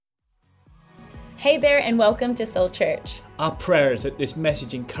Hey there, and welcome to Soul Church. Our prayer is that this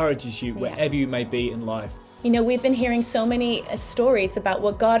message encourages you wherever you may be in life. You know, we've been hearing so many stories about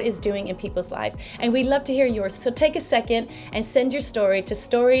what God is doing in people's lives, and we'd love to hear yours. So take a second and send your story to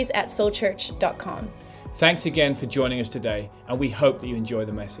stories@soulchurch.com. Thanks again for joining us today, and we hope that you enjoy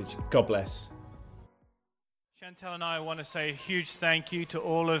the message. God bless. Chantel and I want to say a huge thank you to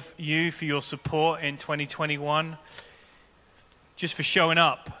all of you for your support in 2021, just for showing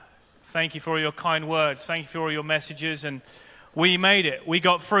up. Thank you for all your kind words. Thank you for all your messages, and we made it. We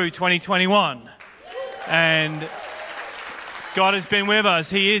got through 2021. And God has been with us.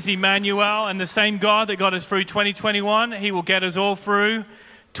 He is Emmanuel, and the same God that got us through 2021, He will get us all through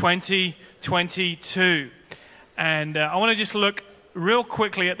 2022. And I want to just look real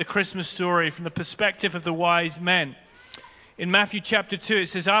quickly at the Christmas story from the perspective of the wise men. In Matthew chapter 2, it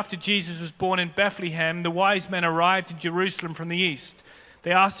says, after Jesus was born in Bethlehem, the wise men arrived in Jerusalem from the east.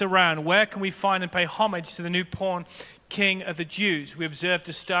 They asked around, where can we find and pay homage to the newborn King of the Jews? We observed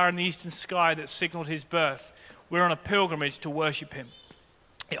a star in the eastern sky that signaled his birth. We're on a pilgrimage to worship him.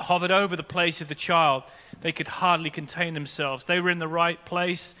 It hovered over the place of the child. They could hardly contain themselves. They were in the right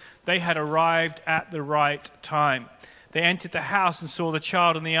place. They had arrived at the right time. They entered the house and saw the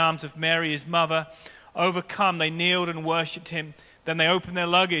child in the arms of Mary, his mother. Overcome, they kneeled and worshipped him. Then they opened their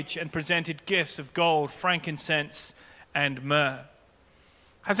luggage and presented gifts of gold, frankincense, and myrrh.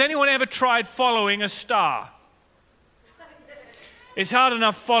 Has anyone ever tried following a star? It's hard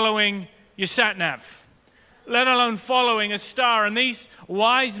enough following your sat-nav, let alone following a star. And these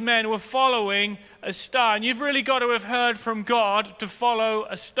wise men were following a star. And you've really got to have heard from God to follow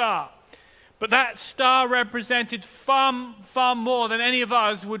a star. But that star represented far, far more than any of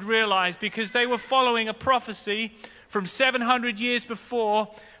us would realize, because they were following a prophecy from 700 years before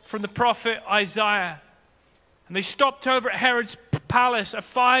from the prophet Isaiah. And they stopped over at Herod's palace, a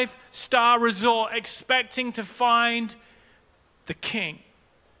 5-star resort, expecting to find the king.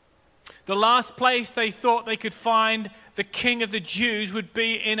 The last place they thought they could find the King of the Jews would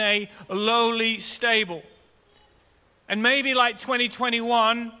be in a lowly stable. And maybe like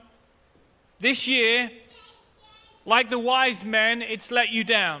 2021, this year, like the wise men, it's let you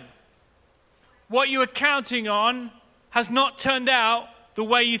down. What you were counting on has not turned out the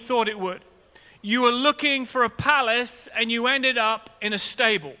way you thought it would. You were looking for a palace and you ended up in a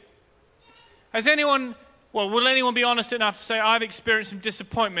stable. Will anyone be honest enough to say, I've experienced some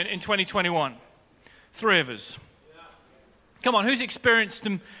disappointment in 2021? 3 of us. Come on, who's experienced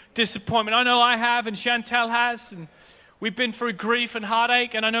some disappointment? I know I have, and Chantel has, and we've been through grief and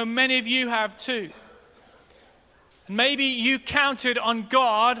heartache, and I know many of you have too. And maybe you counted on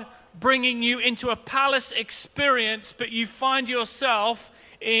God bringing you into a palace experience, but you find yourself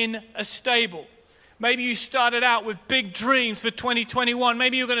in a stable. Maybe you started out with big dreams for 2021.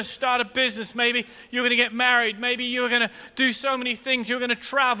 Maybe you're going to start a business. Maybe you're going to get married. Maybe you're going to do so many things. You're going to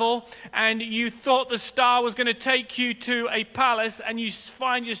travel, and you thought the star was going to take you to a palace, and you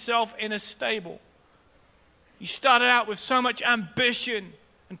find yourself in a stable. You started out with so much ambition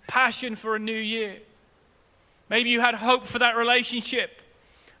and passion for a new year. Maybe you had hope for that relationship,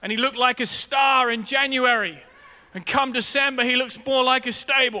 and he looked like a star in January. And come December, he looks more like a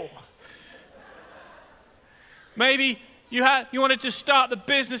stable. Maybe you wanted to start the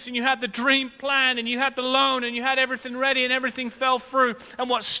business, and you had the dream plan, and you had the loan, and you had everything ready, and everything fell through. And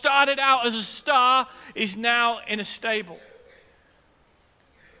what started out as a star is now in a stable.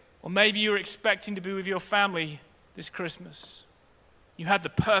 Or maybe you were expecting to be with your family this Christmas. You had the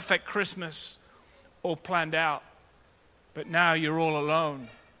perfect Christmas all planned out, but now you're all alone,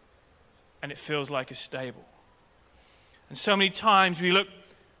 and it feels like a stable. And so many times we look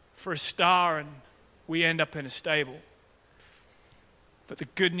for a star and we end up in a stable. But the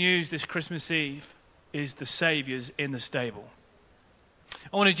good news this Christmas Eve is the Savior's in the stable.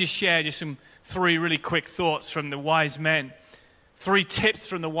 I want to just share some 3 really quick thoughts from the wise men. 3 tips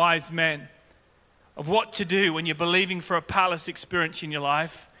from the wise men of what to do when you're believing for a palace experience in your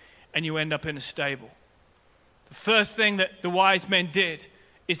life and you end up in a stable. The first thing that the wise men did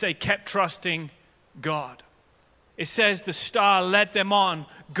is they kept trusting God. It says the star led them on.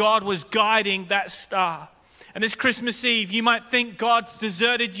 God was guiding that star. And this Christmas Eve, you might think God's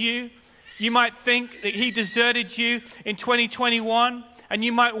deserted you. You might think that He deserted you in 2021. And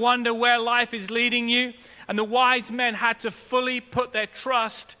you might wonder where life is leading you. And the wise men had to fully put their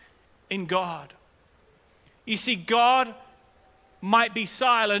trust in God. You see, God might be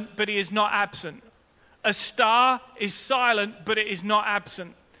silent, but He is not absent. A star is silent, but it is not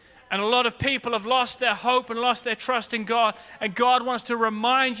absent. And a lot of people have lost their hope and lost their trust in God. And God wants to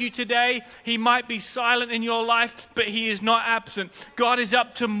remind you today, he might be silent in your life, but he is not absent. God is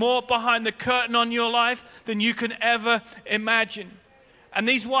up to more behind the curtain on your life than you can ever imagine. And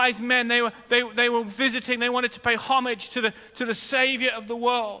these wise men, they were visiting, they wanted to pay homage to the Savior of the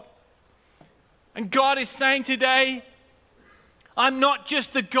world. And God is saying today, I'm not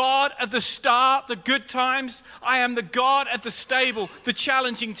just the God of the star, the good times. I am the God of the stable, the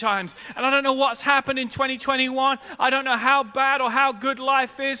challenging times. And I don't know what's happened in 2021. I don't know how bad or how good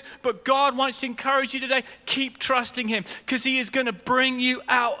life is, but God wants to encourage you today. Keep trusting him, because he is going to bring you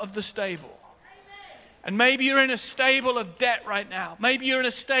out of the stable. And maybe you're in a stable of debt right now. Maybe you're in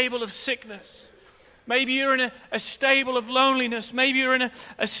a stable of sickness. Maybe you're in a stable of loneliness. Maybe you're in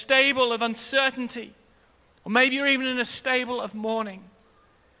a stable of uncertainty. Or maybe you're even in a stable of mourning.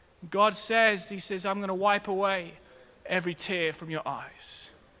 God says, he says, I'm going to wipe away every tear from your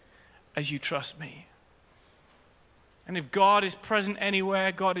eyes as you trust me. And if God is present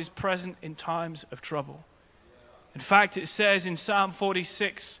anywhere, God is present in times of trouble. In fact, it says in Psalm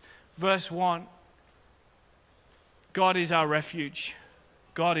 46, verse 1, God is our refuge.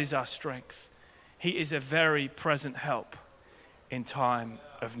 God is our strength. He is a very present help in time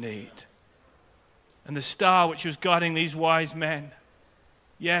of need. And the star which was guiding these wise men,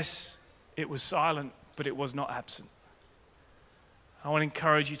 yes, it was silent, but it was not absent. I want to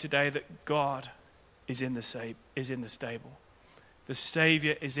encourage you today that God is in the stable. The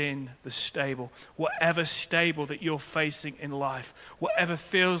Savior is in the stable. Whatever stable that you're facing in life, whatever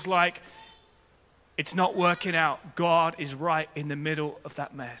feels like it's not working out, God is right in the middle of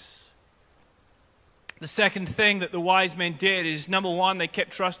that mess. The second thing that the wise men did is, number one, they kept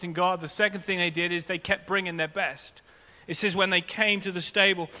trusting God. The second thing they did is they kept bringing their best. It says when they came to the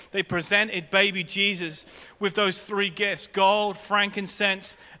stable, they presented baby Jesus with those three gifts: gold,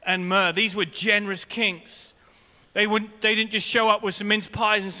 frankincense, and myrrh. These were generous kings. They didn't just show up with some mince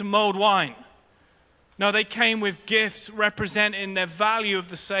pies and some mulled wine. No, they came with gifts representing their value of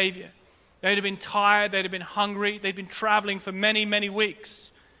the Savior. They'd have been tired, they'd have been hungry, they'd been traveling for many, many weeks.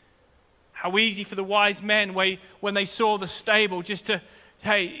 How easy for the wise men when they saw the stable just to,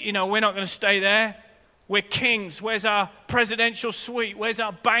 hey, we're not going to stay there. We're kings. Where's our presidential suite? Where's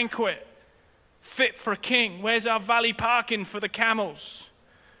our banquet fit for a king? Where's our valley parking for the camels?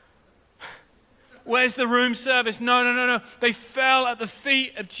 Where's the room service? No. They fell at the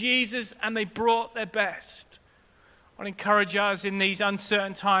feet of Jesus and they brought their best. I want to encourage us in these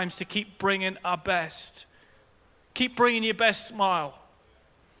uncertain times to keep bringing our best. Keep bringing your best smile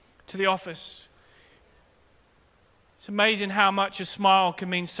to the office. It's amazing how much a smile can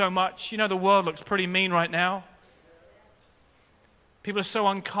mean so much. The world looks pretty mean right now. People are so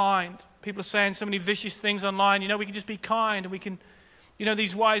unkind. People are saying so many vicious things online. We can just be kind, and we can,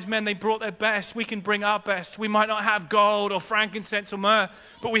 these wise men, they brought their best. We can bring our best. We might not have gold or frankincense or myrrh,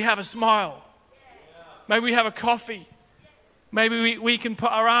 but we have a smile. Maybe we have a coffee. Maybe we can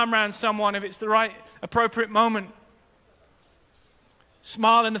put our arm around someone if it's the right, appropriate moment.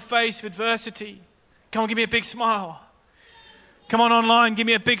 Smile in the face of adversity. Come on, give me a big smile. Come on online, give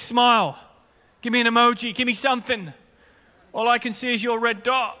me a big smile. Give me an emoji, give me something. All I can see is your red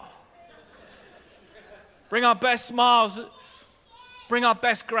dot. Bring our best smiles. Bring our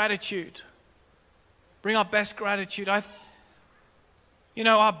best gratitude. Bring our best gratitude. Our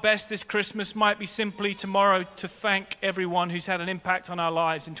best this Christmas might be simply tomorrow to thank everyone who's had an impact on our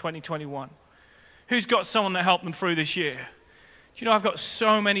lives in 2021. Who's got someone that helped them through this year? Do I've got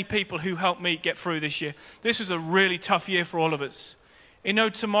so many people who helped me get through this year. This was a really tough year for all of us.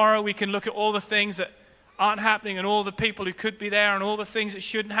 Tomorrow we can look at all the things that aren't happening and all the people who could be there and all the things that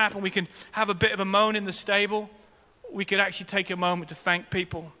shouldn't happen. We can have a bit of a moan in the stable. We could actually take a moment to thank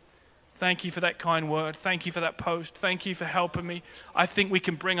people. Thank you for that kind word. Thank you for that post. Thank you for helping me. I think we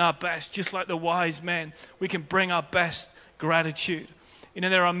can bring our best, just like the wise men. We can bring our best gratitude.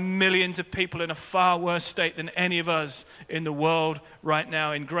 There are millions of people in a far worse state than any of us in the world right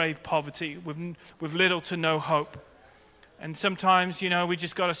now, in grave poverty, with little to no hope. And sometimes, we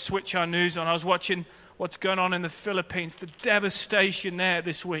just got to switch our news on. I was watching what's going on in the Philippines, the devastation there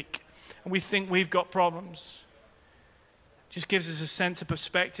this week, and we think we've got problems. Just gives us a sense of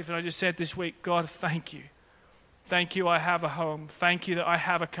perspective. And I just said this week, God, thank you. Thank you I have a home. Thank you that I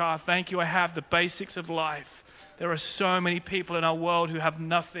have a car. Thank you I have the basics of life. There are so many people in our world who have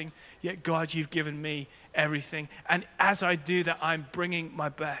nothing, yet God, you've given me everything. And as I do that, I'm bringing my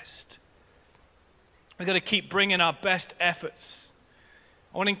best. We've got to keep bringing our best efforts.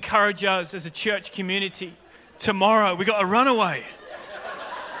 I want to encourage us as a church community. Tomorrow, we've got a runaway.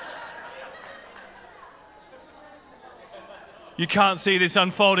 You can't see this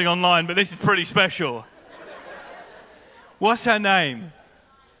unfolding online, but this is pretty special. What's her name?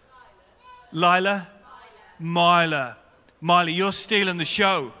 Lila? Mila. Miley, you're stealing the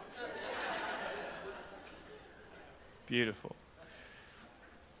show. Beautiful.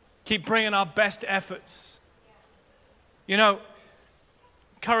 Keep bringing our best efforts. You know,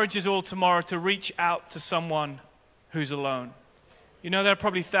 encourage us all tomorrow to reach out to someone who's alone. You know, there are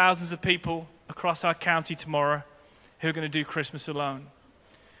probably thousands of people across our county tomorrow who are going to do Christmas alone.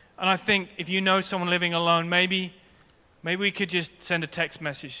 And I think if you know someone living alone, maybe we could just send a text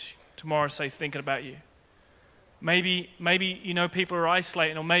message tomorrow, say, thinking about you. Maybe you know people are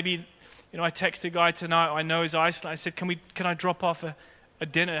isolating, or maybe, you know, I texted a guy tonight I know is isolating. I said, can I drop off a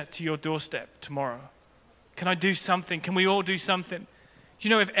dinner to your doorstep tomorrow? Can I do something? Can we all do something? You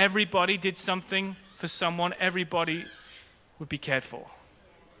know, if everybody did something for someone, everybody would be cared for.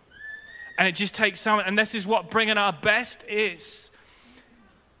 And it just takes someone, and this is what bringing our best is.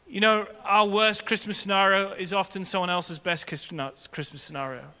 You know, our worst Christmas scenario is often someone else's best Christmas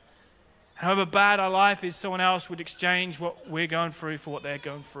scenario. However bad our life is, someone else would exchange what we're going through for what they're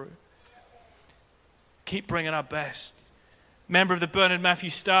going through. Keep bringing our best. A member of the Bernard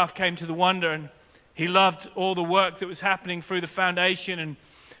Matthews staff came to the Wonder, and he loved all the work that was happening through the foundation and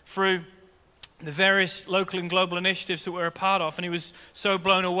through the various local and global initiatives that we're a part of. And he was so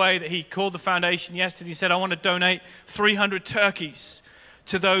blown away that he called the foundation yesterday. He said, I want to donate 300 turkeys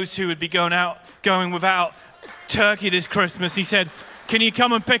to those who would be going without turkey this Christmas. He said, can you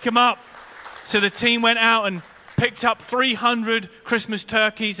come and pick them up? So the team went out and picked up 300 Christmas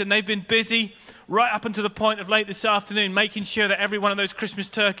turkeys, and they've been busy right up until the point of late this afternoon, making sure that every one of those Christmas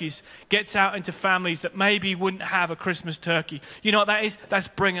turkeys gets out into families that maybe wouldn't have a Christmas turkey. You know what that is? That's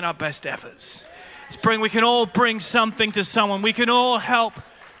bringing our best efforts. We can all bring something to someone. We can all help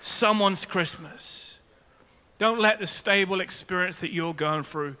someone's Christmas. Don't let the stable experience that you're going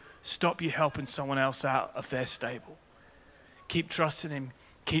through stop you helping someone else out of their stable. Keep trusting him.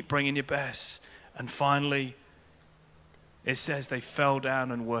 Keep bringing your best. And finally, it says they fell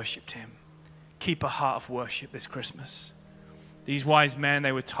down and worshipped him. Keep a heart of worship this Christmas. These wise men,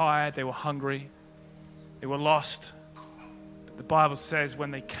 they were tired, they were hungry, they were lost. But the Bible says when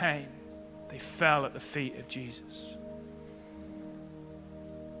they came, they fell at the feet of Jesus.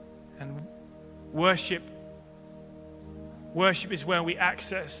 And worship is where we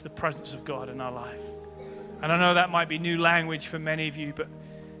access the presence of God in our life. And I know that might be new language for many of you, but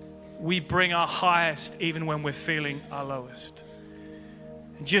we bring our highest even when we're feeling our lowest.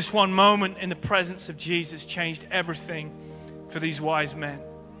 And just one moment in the presence of Jesus changed everything for these wise men.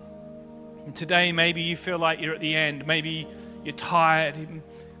 And today, maybe you feel like you're at the end. Maybe you're tired.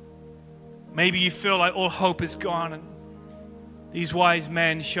 Maybe you feel like all hope is gone. And these wise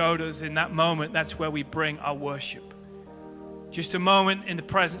men showed us in that moment, that's where we bring our worship. Just a moment in the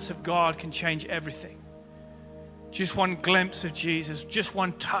presence of God can change everything. Just one glimpse of Jesus, just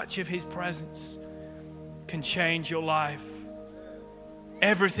one touch of his presence can change your life.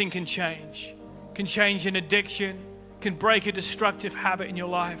 Everything can change. Can change an addiction, can break a destructive habit in your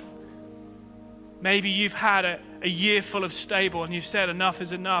life. Maybe you've had a year full of stable and you've said enough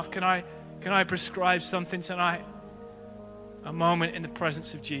is enough. Can I prescribe something tonight? A moment in the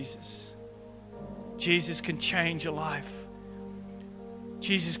presence of Jesus. Jesus can change your life.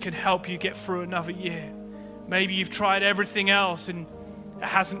 Jesus can help you get through another year. Maybe you've tried everything else and it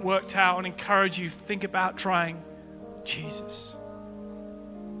hasn't worked out, and encourage you, think about trying Jesus.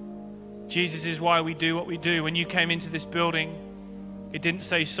 Jesus is why we do what we do. When you came into this building, it didn't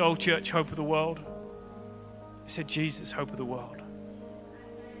say Soul Church, Hope of the World. It said Jesus, Hope of the World.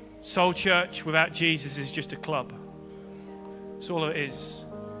 Soul Church without Jesus is just a club. That's all it is.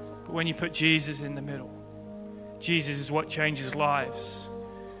 But when you put Jesus in the middle, Jesus is what changes lives.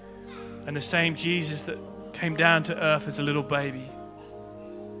 And the same Jesus that came down to earth as a little baby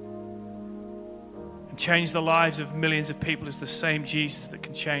and changed the lives of millions of people is the same Jesus that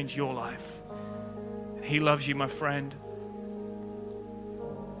can change your life. And he loves you, my friend.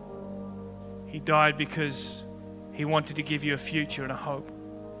 He died because he wanted to give you a future and a hope,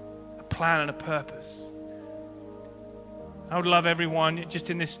 a plan and a purpose. I would love everyone, just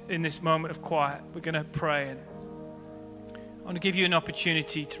in this moment of quiet, we're going to pray, and I want to give you an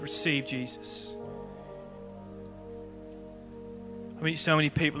opportunity to receive Jesus. I meet so many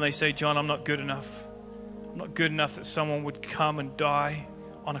people and they say, John, I'm not good enough. I'm not good enough that someone would come and die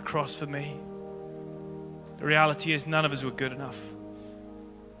on a cross for me. The reality is none of us were good enough.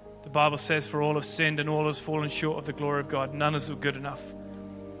 The Bible says, for all have sinned and all has fallen short of the glory of God. None of us are good enough.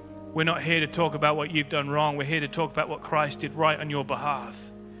 We're not here to talk about what you've done wrong. We're here to talk about what Christ did right on your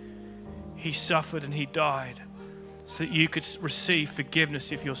behalf. He suffered and he died so that you could receive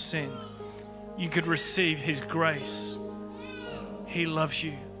forgiveness of your sin. You could receive His grace. He loves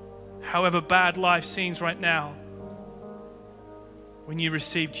you. However bad life seems right now, when you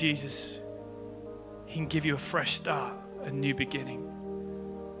receive Jesus, He can give you a fresh start, a new beginning.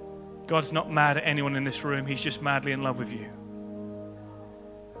 God's not mad at anyone in this room. He's just madly in love with you.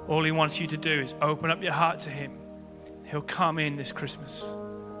 All He wants you to do is open up your heart to Him. He'll come in this Christmas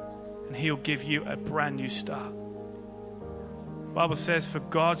and He'll give you a brand new start. The Bible says, for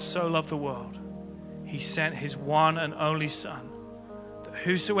God so loved the world, He sent His one and only Son, that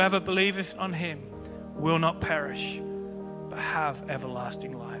whosoever believeth on Him will not perish, but have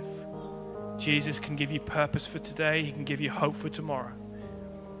everlasting life. Jesus can give you purpose for today. He can give you hope for tomorrow.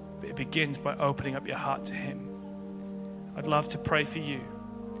 But it begins by opening up your heart to Him. I'd love to pray for you.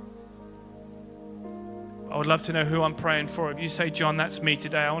 I would love to know who I'm praying for. If you say, John, that's me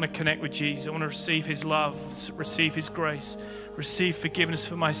today. I want to connect with Jesus. I want to receive His love, receive His grace, receive forgiveness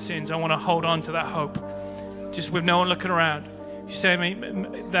for my sins. I want to hold on to that hope, just with no one looking around. If you say,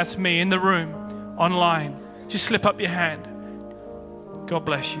 that's me in the room, online, just slip up your hand. God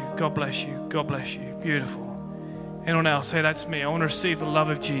bless you. God bless you. God bless you. Beautiful. Anyone else? Say, that's me. I want to receive the love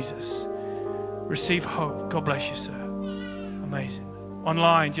of Jesus. Receive hope. God bless you, sir. Amazing.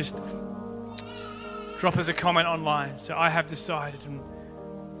 Online, just drop us a comment online. So I have decided, and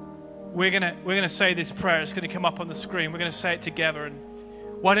we're gonna say this prayer. It's gonna come up on the screen. We're gonna say it together. And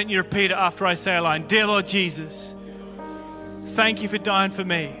why don't you repeat it after I say a line? Dear Lord Jesus, thank you for dying for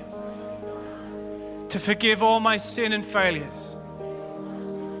me, to forgive all my sin and failures,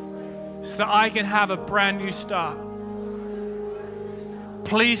 so that I can have a brand new start.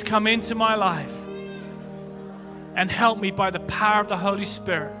 Please come into my life and help me by the power of the Holy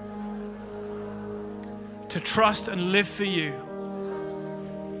Spirit to trust and live for you.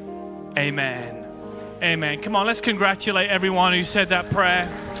 Amen. Amen. Come on, let's congratulate everyone who said that prayer.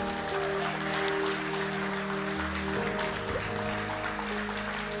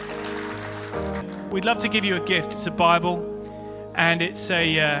 We'd love to give you a gift. It's a Bible, and it's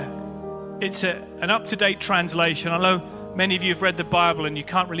an up-to-date translation. I know many of you have read the Bible and you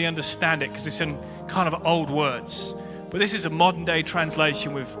can't really understand it because it's in kind of old words. But this is a modern-day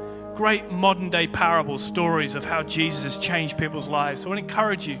translation with great modern-day parables, stories of how Jesus has changed people's lives. So I want to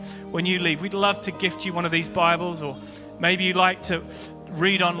encourage you, when you leave, we'd love to gift you one of these Bibles, or maybe you like to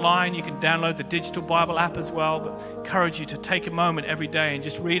read online. You can download the digital Bible app as well. But I encourage you to take a moment every day and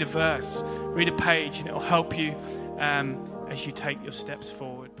just read a verse, read a page, and it will help you as you take your steps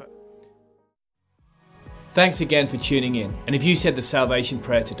forward. But thanks again for tuning in. And if you said the salvation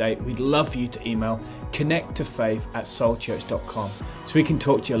prayer today, we'd love for you to email connecttofaith@soulchurch.com so we can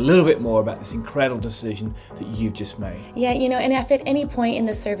talk to you a little bit more about this incredible decision that you've just made. Yeah, and if at any point in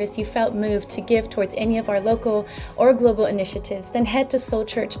the service you felt moved to give towards any of our local or global initiatives, then head to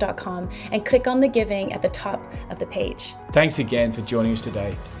soulchurch.com and click on the giving at the top of the page. Thanks again for joining us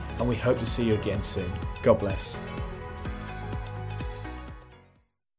today, and we hope to see you again soon. God bless.